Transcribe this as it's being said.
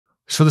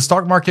So the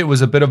stock market was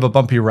a bit of a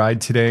bumpy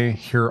ride today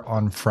here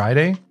on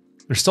Friday.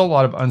 There's still a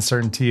lot of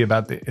uncertainty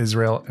about the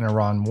Israel and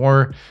Iran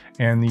war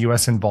and the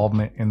US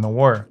involvement in the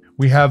war.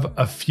 We have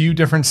a few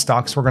different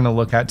stocks we're going to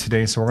look at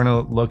today. So we're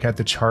going to look at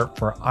the chart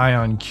for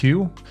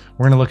IonQ.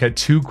 We're going to look at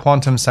two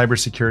quantum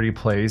cybersecurity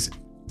plays,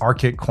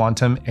 ARQQ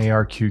Quantum,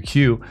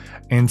 ARQQ,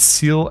 and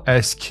SEAL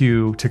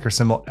SQ, ticker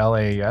symbol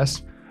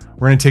LAES.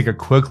 We're going to take a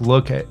quick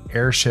look at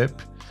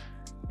Airship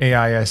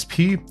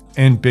AISP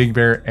and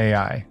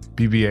BigBear.ai,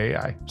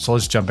 BBAI. So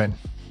let's jump in.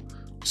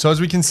 So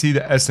as we can see,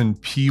 the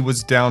S&P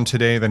was down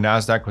today, the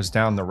NASDAQ was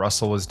down, the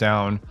Russell was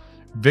down,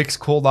 VIX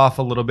cooled off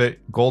a little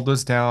bit, gold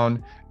was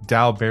down,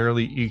 Dow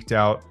barely eked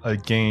out a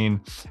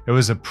gain. It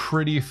was a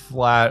pretty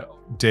flat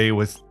day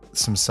with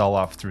some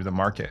sell-off through the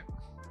market.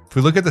 If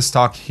we look at the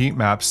stock heat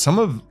map, some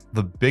of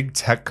the big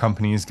tech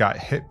companies got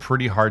hit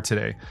pretty hard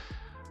today.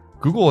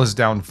 Google was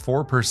down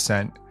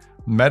 4%,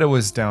 Meta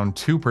was down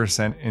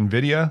 2%,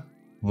 Nvidia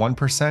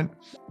 1%.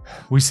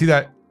 We see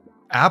that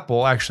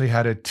Apple actually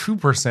had a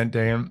 2%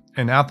 day,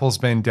 and Apple's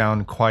been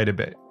down quite a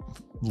bit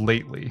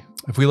lately.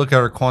 If we look at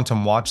our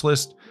quantum watch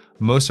list,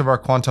 most of our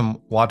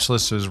quantum watch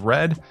list is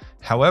red.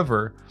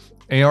 However,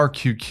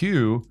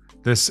 ARQQ,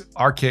 this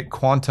ARQQ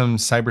quantum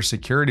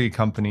cybersecurity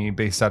company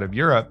based out of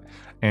Europe,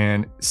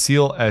 and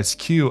SEAL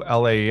SQ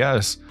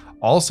LAES,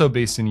 also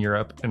based in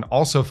Europe and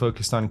also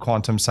focused on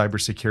quantum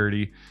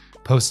cybersecurity,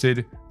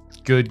 posted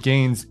good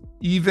gains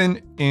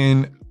even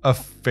in a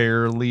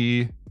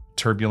fairly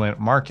turbulent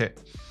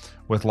market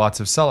with lots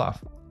of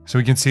sell-off. So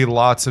we can see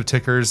lots of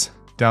tickers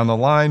down the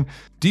line.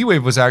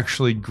 D-Wave was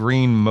actually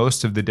green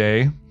most of the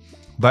day,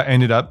 but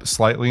ended up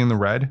slightly in the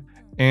red.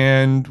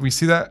 And we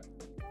see that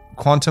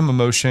Quantum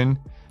Emotion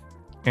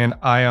and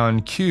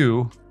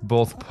IonQ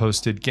both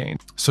posted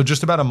gains. So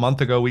just about a month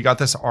ago, we got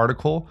this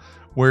article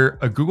where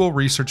a Google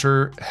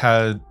researcher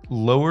had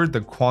lowered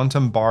the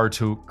quantum bar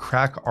to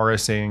crack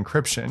RSA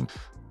encryption.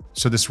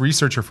 So this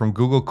researcher from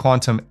Google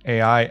Quantum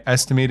AI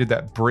estimated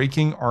that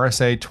breaking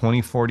RSA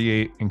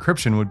 2048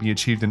 encryption would be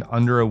achieved in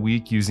under a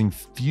week using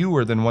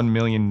fewer than 1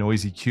 million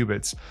noisy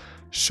qubits,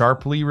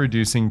 sharply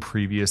reducing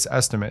previous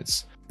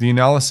estimates. The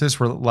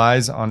analysis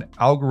relies on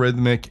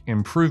algorithmic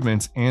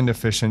improvements and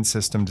efficient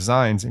system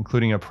designs,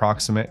 including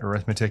approximate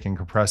arithmetic and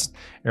compressed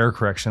error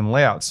correction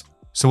layouts.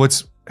 So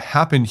what's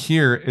happened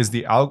here is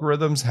the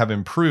algorithms have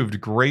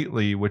improved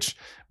greatly, which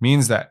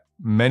means that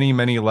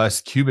many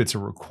less qubits are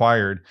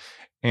required.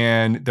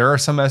 And there are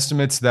some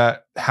estimates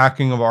that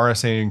hacking of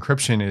RSA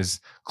encryption is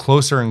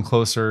closer and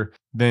closer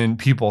than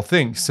people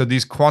think. So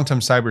these quantum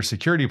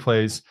cybersecurity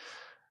plays,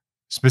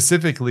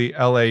 specifically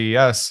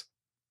LAES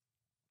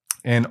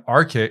and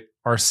ARQQ,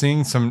 are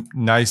seeing some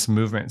nice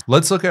movement.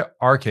 Let's look at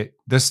ARQQ.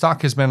 This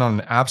stock has been on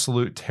an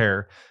absolute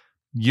tear.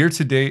 Year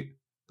to date,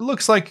 it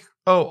looks like,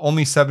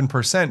 only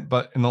 7%,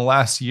 but in the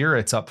last year,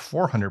 it's up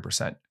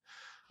 400%.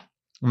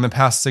 In the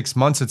past 6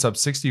 months, it's up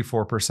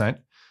 64%.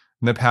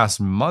 In the past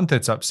month,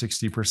 it's up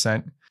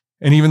 60%.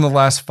 And even the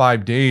last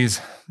 5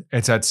 days,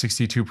 it's at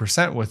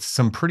 62% with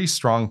some pretty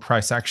strong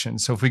price action.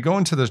 So if we go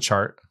into the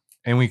chart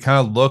and we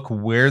kind of look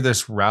where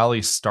this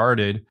rally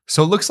started,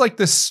 so it looks like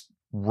this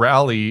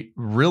rally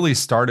really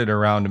started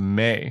around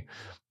May.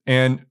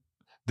 And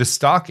the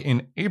stock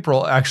in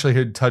April actually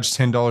had touched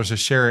 $10 a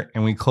share,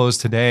 and we closed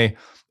today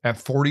at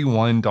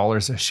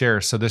 $41 a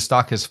share. So this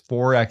stock has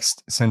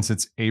 4x since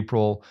its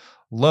April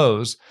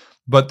lows.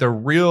 But the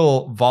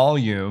real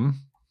volume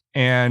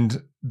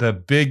and the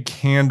big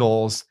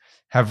candles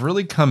have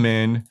really come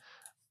in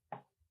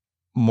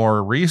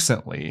more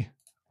recently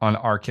on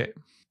ARQQ.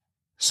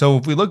 So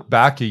if we look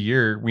back a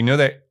year, we know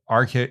that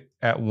ARQQ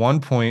at one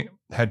point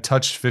had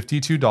touched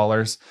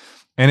 $52,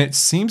 and it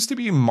seems to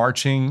be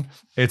marching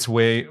its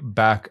way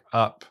back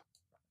up.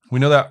 We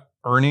know that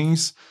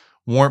earnings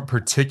weren't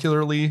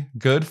particularly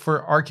good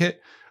for ARQQ,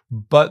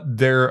 but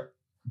their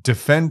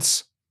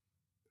defense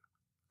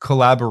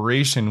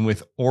collaboration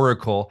with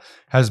Oracle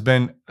has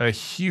been a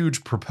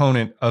huge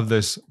proponent of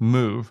this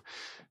move.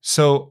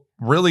 So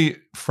really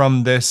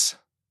from this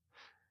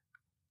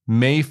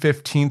May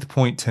 15th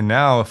point to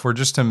now, if we're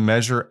just to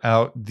measure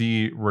out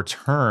the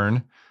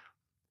return,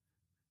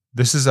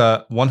 this is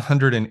a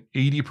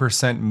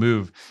 180%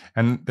 move.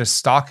 And the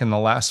stock in the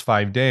last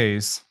 5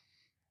 days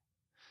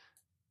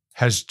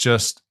has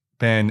just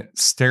been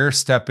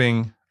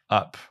stair-stepping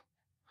up.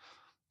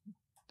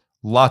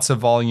 Lots of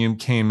volume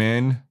came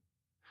in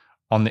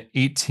on the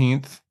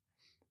 18th,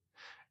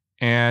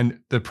 and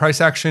the price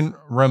action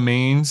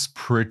remains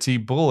pretty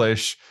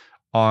bullish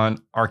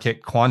on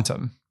ARQQ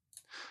Quantum.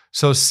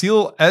 So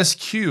SEAL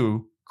SQ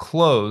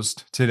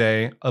closed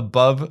today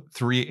above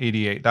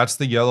 388. That's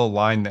the yellow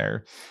line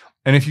there.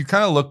 And if you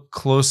kind of look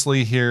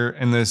closely here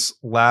in this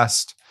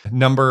last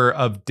number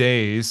of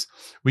days,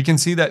 we can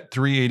see that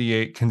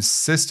 388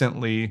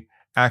 consistently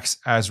acts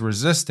as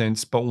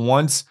resistance, but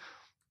once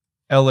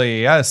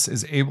LAES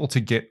is able to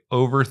get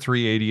over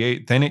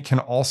 388, then it can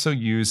also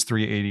use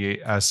 388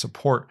 as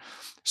support.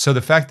 So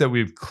the fact that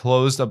we've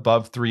closed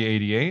above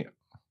 388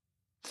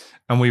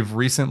 And we've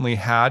recently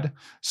had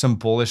some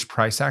bullish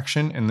price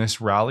action in this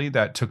rally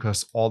that took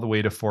us all the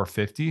way to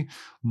 450.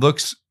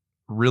 Looks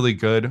really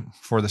good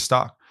for the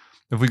stock.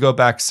 If we go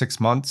back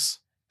 6 months,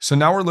 so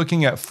now we're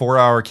looking at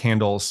 4-hour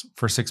candles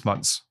for 6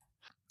 months.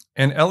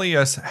 And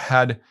LAES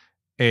had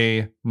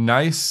a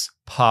nice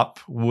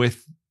pop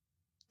with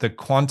the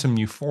quantum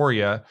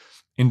euphoria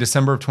in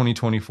December of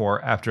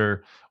 2024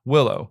 after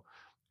Willow.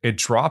 It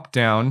dropped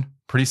down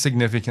pretty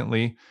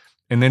significantly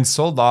and then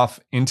sold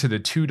off into the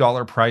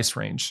 $2 price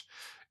range.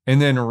 And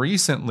then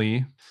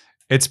recently,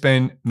 it's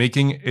been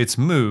making its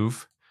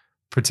move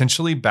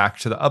potentially back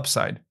to the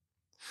upside.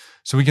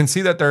 So we can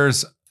see that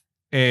there's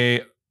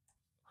a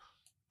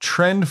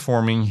trend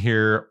forming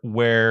here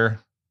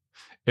where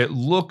it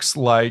looks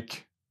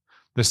like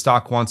the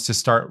stock wants to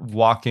start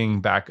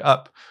walking back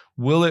up.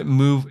 Will it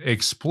move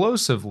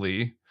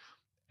explosively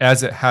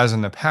as it has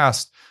in the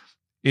past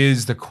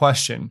is the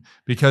question,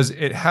 because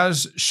it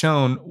has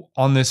shown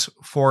on this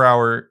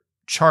 4-hour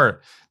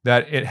chart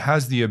that it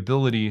has the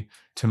ability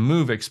to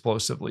move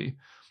explosively.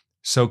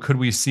 So could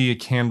we see a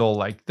candle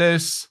like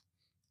this,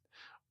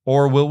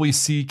 or will we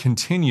see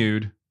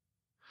continued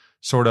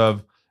sort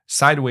of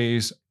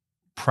sideways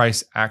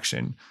price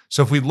action?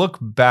 So if we look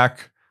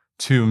back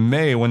to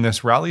May when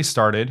this rally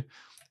started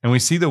and we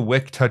see the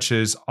wick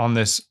touches on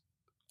this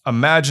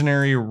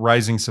imaginary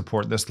rising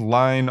support, this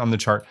line on the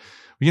chart,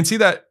 we can see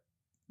that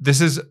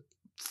this is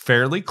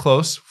fairly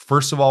close.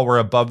 First of all, we're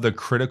above the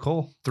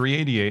critical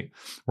 388.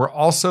 We're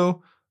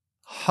also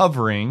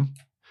hovering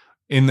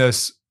in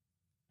this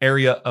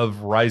area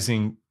of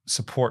rising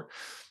support.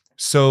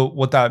 So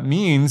what that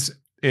means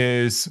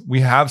is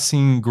we have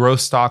seen growth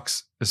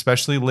stocks,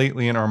 especially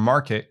lately in our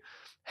market,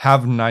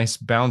 have nice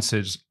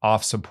bounces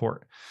off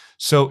support.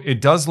 So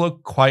it does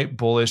look quite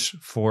bullish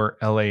for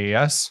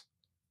LAES,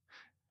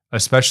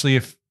 especially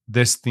if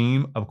this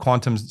theme of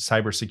quantum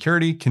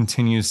cybersecurity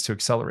continues to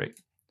accelerate.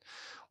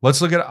 Let's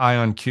look at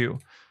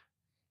IonQ.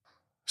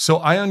 So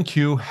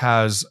IonQ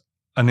has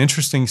an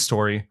interesting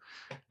story.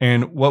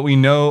 And what we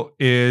know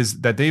is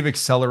that they've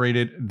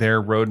accelerated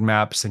their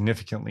roadmap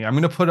significantly. I'm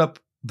going to put up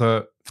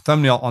the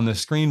thumbnail on the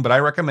screen, but I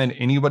recommend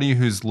anybody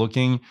who's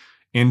looking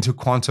into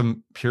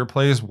quantum pure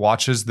plays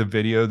watches the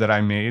video that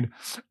I made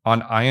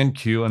on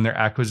IonQ and their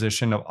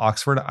acquisition of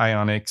Oxford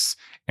Ionics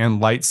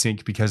and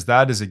LightSync, because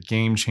that is a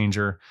game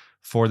changer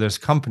for this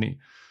company.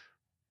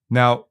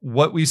 Now,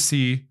 what we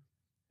see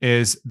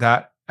is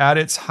that at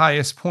its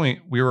highest point,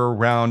 we were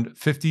around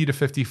 $50 to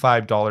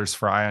 $55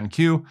 for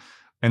IonQ,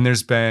 and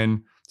there's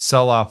been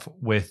sell-off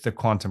with the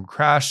quantum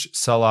crash,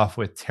 sell-off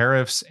with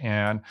tariffs,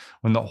 and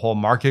when the whole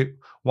market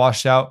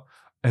washed out.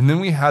 And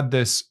then we had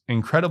this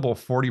incredible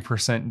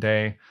 40%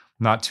 day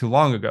not too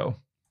long ago.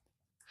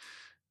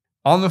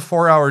 On the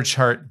 4-hour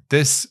chart,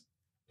 this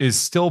is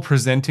still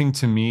presenting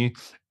to me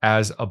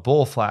as a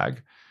bull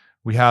flag.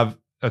 We have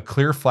a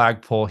clear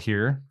flagpole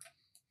here.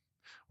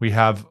 We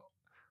have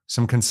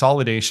some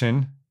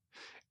consolidation.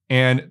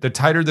 And the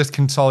tighter this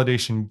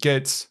consolidation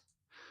gets,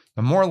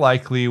 the more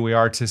likely we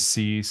are to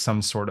see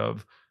some sort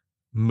of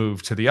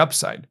move to the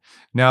upside.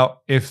 Now,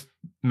 if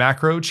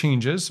macro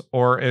changes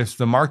or if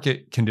the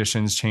market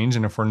conditions change,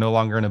 and if we're no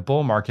longer in a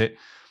bull market,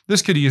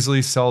 this could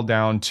easily sell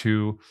down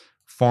to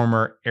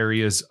former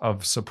areas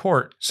of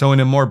support. So in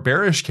a more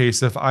bearish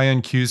case, if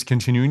IonQ is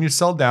continuing to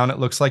sell down, it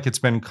looks like it's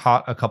been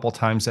caught a couple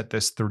times at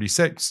this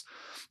 36.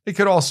 It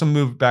could also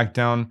move back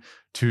down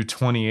to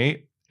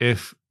 28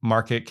 if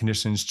market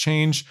conditions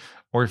change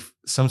or if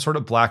some sort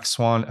of black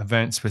swan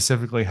event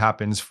specifically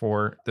happens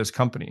for this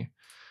company.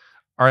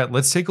 All right,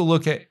 let's take a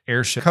look at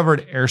Airship.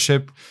 Covered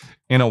Airship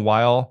in a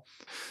while.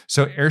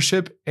 So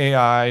Airship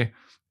AI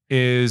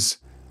is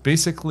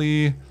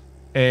basically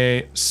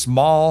a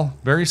small,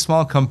 very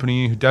small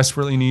company who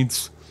desperately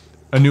needs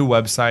a new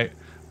website,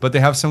 but they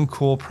have some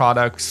cool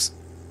products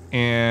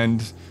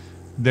and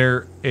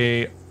they're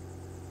a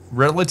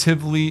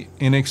relatively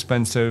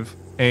inexpensive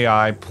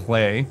AI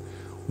play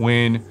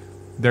when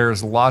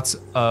there's lots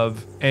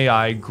of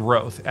AI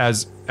growth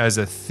as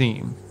a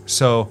theme.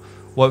 So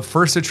what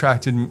first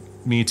attracted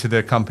me to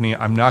the company,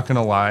 I'm not going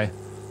to lie,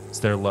 is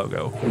their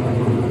logo.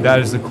 That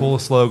is the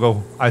coolest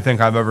logo I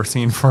think I've ever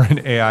seen for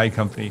an AI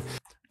company.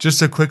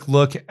 Just a quick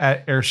look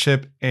at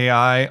Airship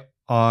AI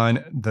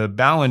on the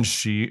balance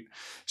sheet.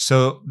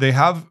 So they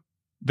have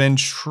been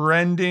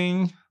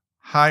trending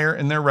higher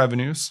in their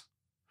revenues.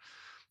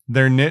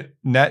 Their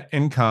net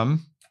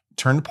income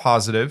turned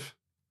positive.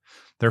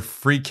 Their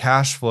free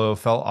cash flow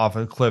fell off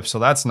a cliff, so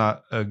that's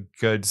not a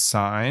good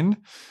sign.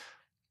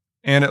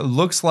 And it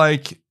looks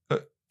like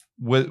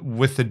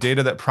with the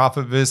data that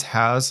ProfitViz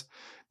has,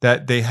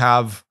 that they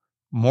have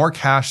more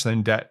cash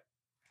than debt.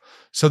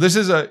 So this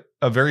is a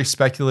very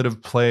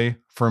speculative play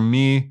for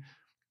me,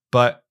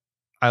 but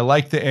I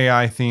like the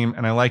AI theme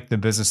and I like the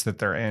business that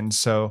they're in.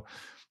 So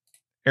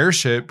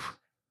Airship,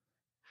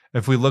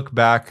 if we look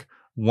back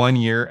 1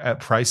 year at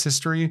price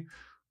history,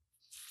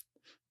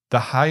 the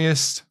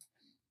highest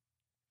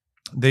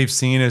they've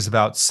seen is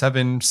about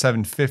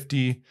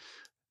 $7.50,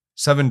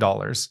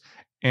 $7.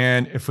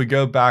 And if we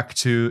go back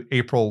to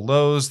April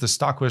lows, the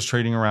stock was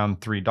trading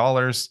around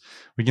 $3.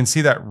 We can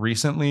see that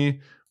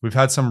recently we've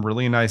had some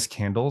really nice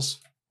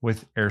candles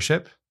with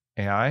Airship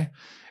AI.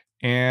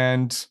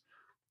 And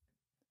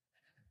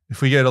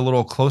if we get a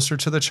little closer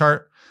to the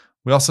chart,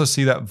 we also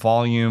see that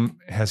volume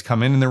has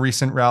come in the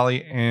recent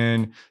rally,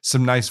 and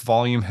some nice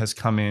volume has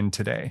come in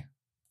today.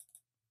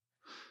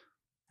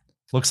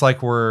 Looks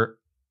like we're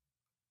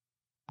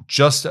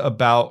just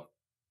about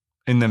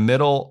in the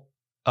middle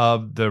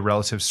of the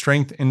relative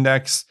strength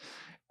index,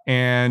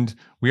 and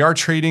we are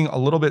trading a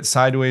little bit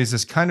sideways.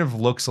 This kind of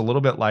looks a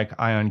little bit like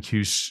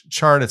IonQ's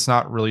chart. It's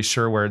not really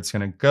sure where it's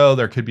going to go.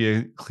 There could be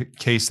a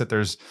case that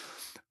there's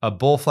a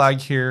bull flag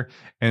here,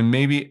 and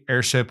maybe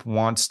Airship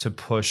wants to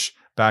push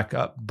back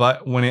up.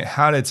 But when it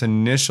had its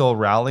initial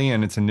rally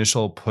and its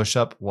initial push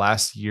up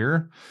last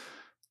year,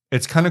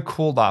 it's kind of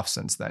cooled off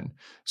since then.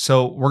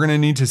 So we're going to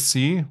need to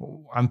see.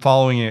 I'm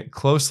following it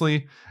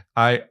closely.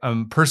 I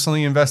am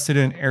personally invested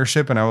in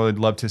Airship, and I would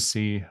love to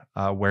see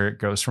where it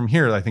goes from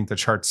here. I think the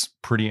chart's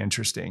pretty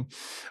interesting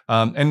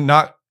and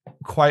not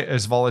quite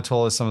as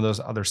volatile as some of those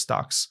other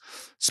stocks.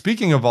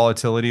 Speaking of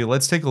volatility,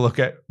 let's take a look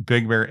at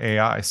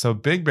BigBear.ai. So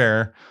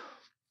BigBear,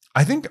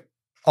 I think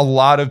a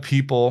lot of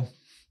people,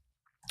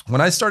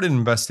 when I started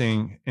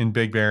investing in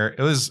BigBear,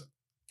 it was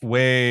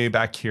way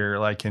back here,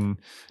 like in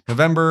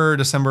November,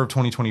 December of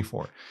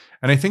 2024.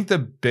 And I think the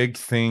big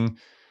thing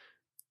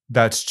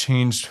that's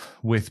changed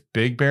with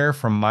BigBear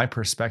from my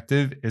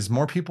perspective is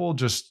more people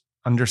just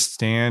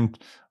understand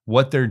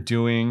what they're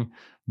doing.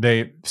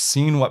 They've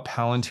seen what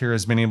Palantir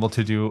has been able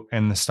to do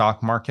in the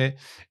stock market,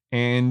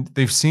 and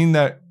they've seen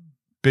that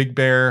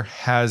BigBear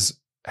has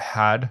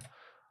had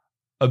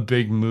a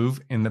big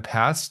move in the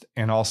past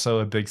and also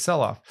a big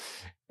sell-off.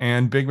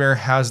 And BigBear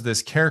has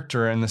this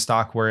character in the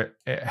stock where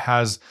it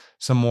has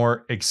some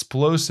more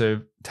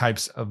explosive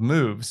types of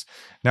moves.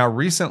 Now,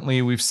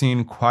 recently, we've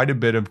seen quite a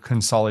bit of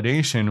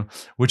consolidation,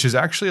 which is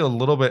actually a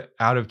little bit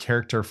out of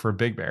character for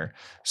BigBear.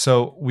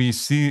 So we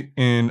see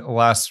in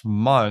last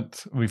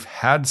month, we've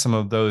had some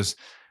of those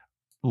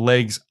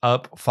legs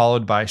up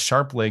followed by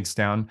sharp legs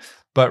down.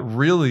 But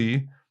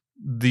really,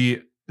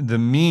 the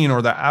mean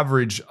or the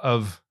average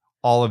of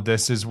all of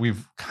this is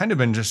we've kind of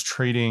been just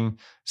trading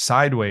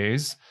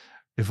sideways.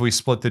 If we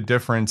split the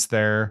difference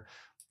there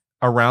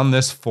around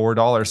this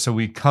 $4. So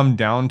we come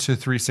down to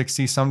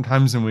 360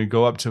 sometimes and we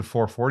go up to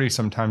 440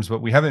 sometimes,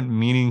 but we haven't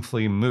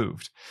meaningfully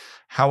moved.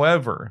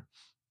 However,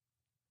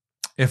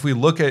 if we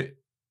look at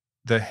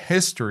the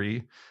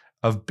history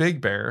of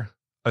BigBear,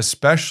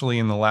 especially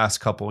in the last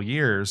couple of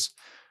years,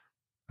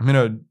 I'm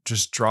going to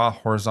just draw a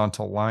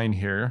horizontal line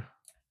here.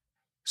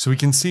 So we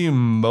can see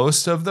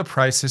most of the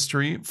price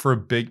history for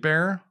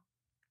BigBear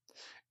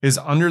is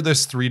under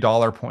this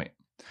 $3 point.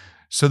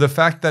 So the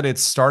fact that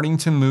it's starting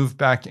to move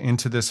back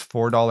into this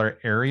 $4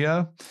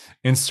 area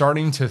and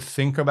starting to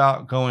think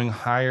about going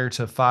higher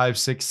to 5,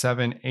 6,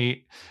 7,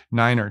 8,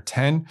 9, or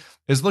 10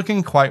 is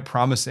looking quite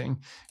promising.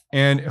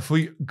 And if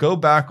we go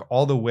back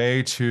all the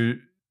way to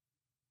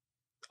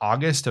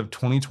August of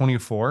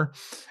 2024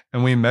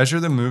 and we measure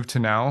the move to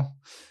now,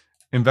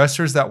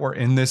 investors that were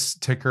in this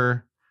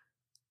ticker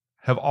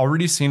have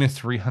already seen a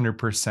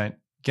 300%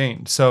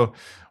 gain. So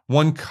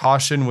one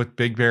caution with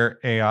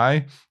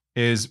BigBear.ai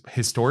is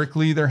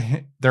historically their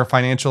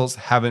financials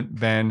haven't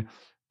been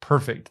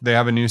perfect. They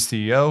have a new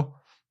CEO.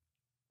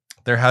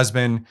 There has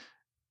been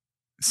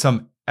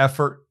some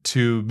effort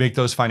to make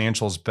those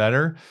financials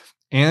better,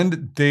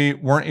 and they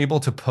weren't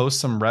able to post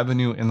some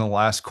revenue in the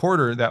last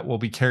quarter that will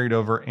be carried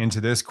over into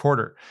this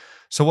quarter.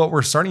 So what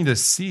we're starting to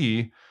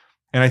see,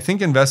 and I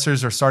think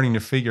investors are starting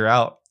to figure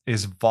out,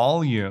 is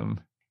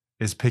volume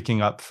is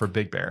picking up for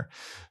BigBear.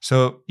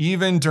 So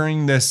even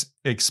during this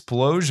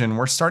explosion,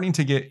 we're starting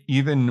to get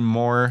even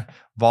more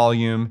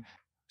volume.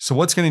 So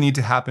what's going to need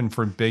to happen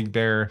for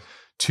BigBear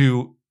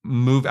to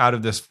move out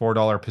of this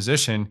 $4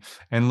 position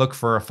and look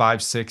for a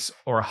 5, 6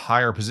 or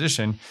higher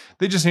position?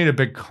 They just need a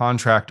big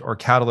contract or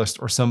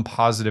catalyst or some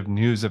positive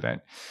news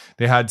event.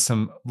 They had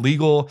some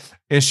legal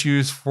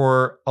issues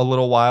for a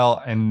little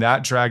while, and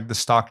that dragged the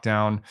stock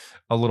down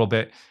a little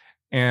bit.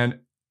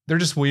 And they're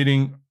just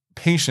waiting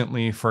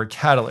patiently for a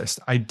catalyst.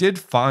 I did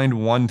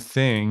find one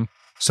thing.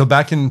 So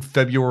back in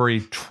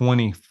February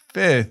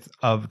 25th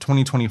of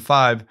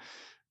 2025,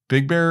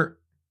 BigBear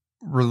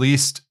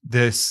released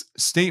this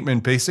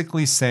statement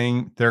basically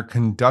saying their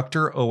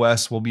Conductor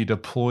OS will be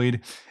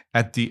deployed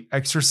at the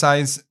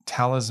Exercise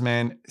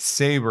Talisman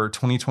Saber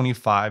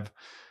 2025.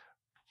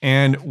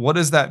 And what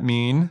does that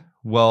mean?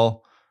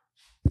 Well,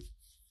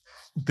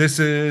 this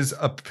is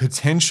a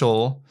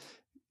potential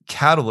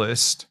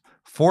catalyst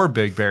for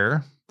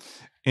BigBear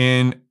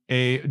in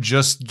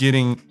just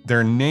getting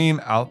their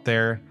name out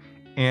there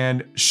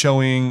and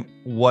showing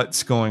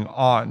what's going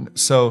on.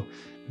 So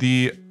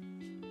the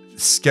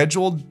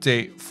scheduled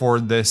date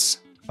for this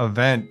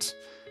event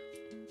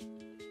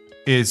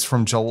is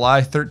from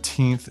July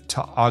 13th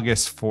to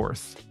August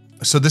 4th.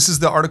 So this is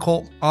the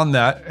article on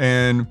that.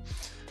 And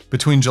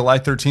between July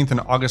 13th and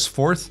August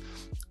 4th,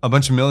 a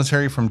bunch of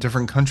military from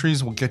different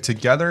countries will get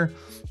together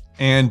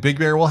And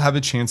BigBear will have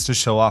a chance to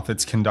show off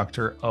its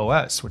Conductor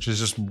OS, which is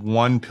just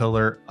one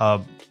pillar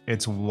of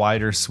its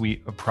wider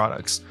suite of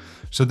products.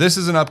 So this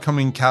is an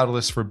upcoming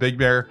catalyst for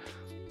BigBear.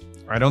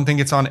 I don't think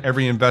it's on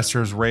every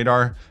investor's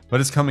radar, but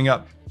it's coming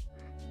up.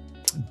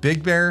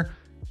 BigBear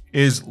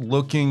is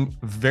looking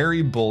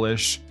very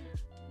bullish.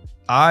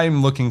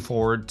 I'm looking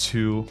forward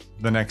to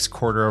the next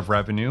quarter of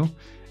revenue.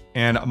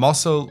 And I'm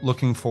also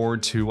looking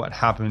forward to what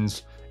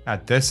happens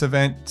at this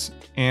event.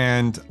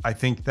 And I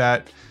think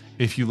that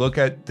if you look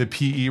at the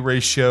PE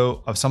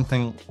ratio of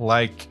something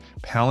like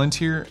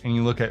Palantir and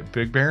you look at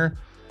BigBear,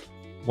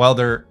 while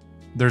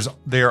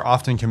they are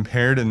often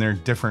compared and they're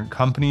different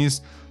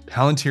companies,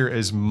 Palantir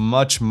is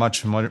much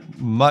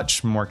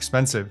more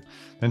expensive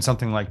than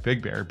something like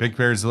BigBear.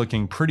 BigBear is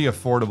looking pretty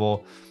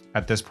affordable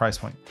at this price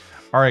point.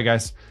 All right,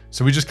 guys.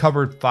 So we just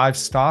covered 5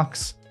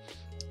 stocks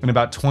in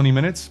about 20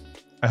 minutes.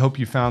 I hope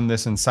you found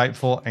this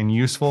insightful and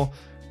useful.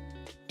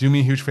 Do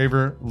me a huge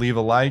favor, leave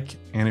a like,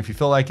 and if you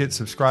feel like it,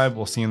 subscribe.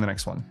 We'll see you in the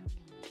next one.